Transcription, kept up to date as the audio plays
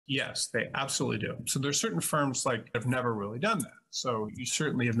Yes, they absolutely do. So there's certain firms like have never really done that. So you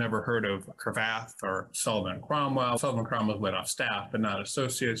certainly have never heard of Cravath or Sullivan and Cromwell. Sullivan Cromwell laid off staff, but not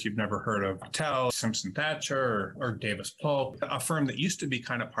associates. You've never heard of Patel, Simpson Thatcher, or Davis Polk. A firm that used to be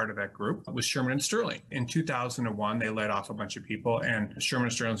kind of part of that group was Sherman and Sterling. In 2001, they laid off a bunch of people, and Sherman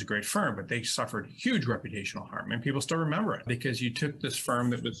and Sterling is a great firm, but they suffered huge reputational harm, and people still remember it because you took this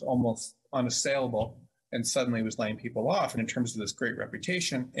firm that was almost unassailable and suddenly was laying people off, and in terms of this great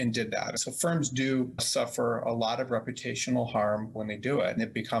reputation, and did that. So firms do suffer a lot of reputational harm when they do it. And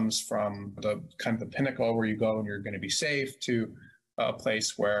it becomes from the kind of the pinnacle where you go and you're going to be safe to a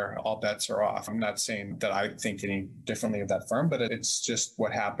place where all bets are off. I'm not saying that I think any differently of that firm, but it's just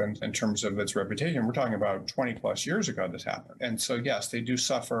what happened in terms of its reputation. We're talking about 20 plus years ago this happened. And so, yes, they do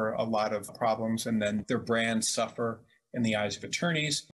suffer a lot of problems, and then their brands suffer in the eyes of attorneys.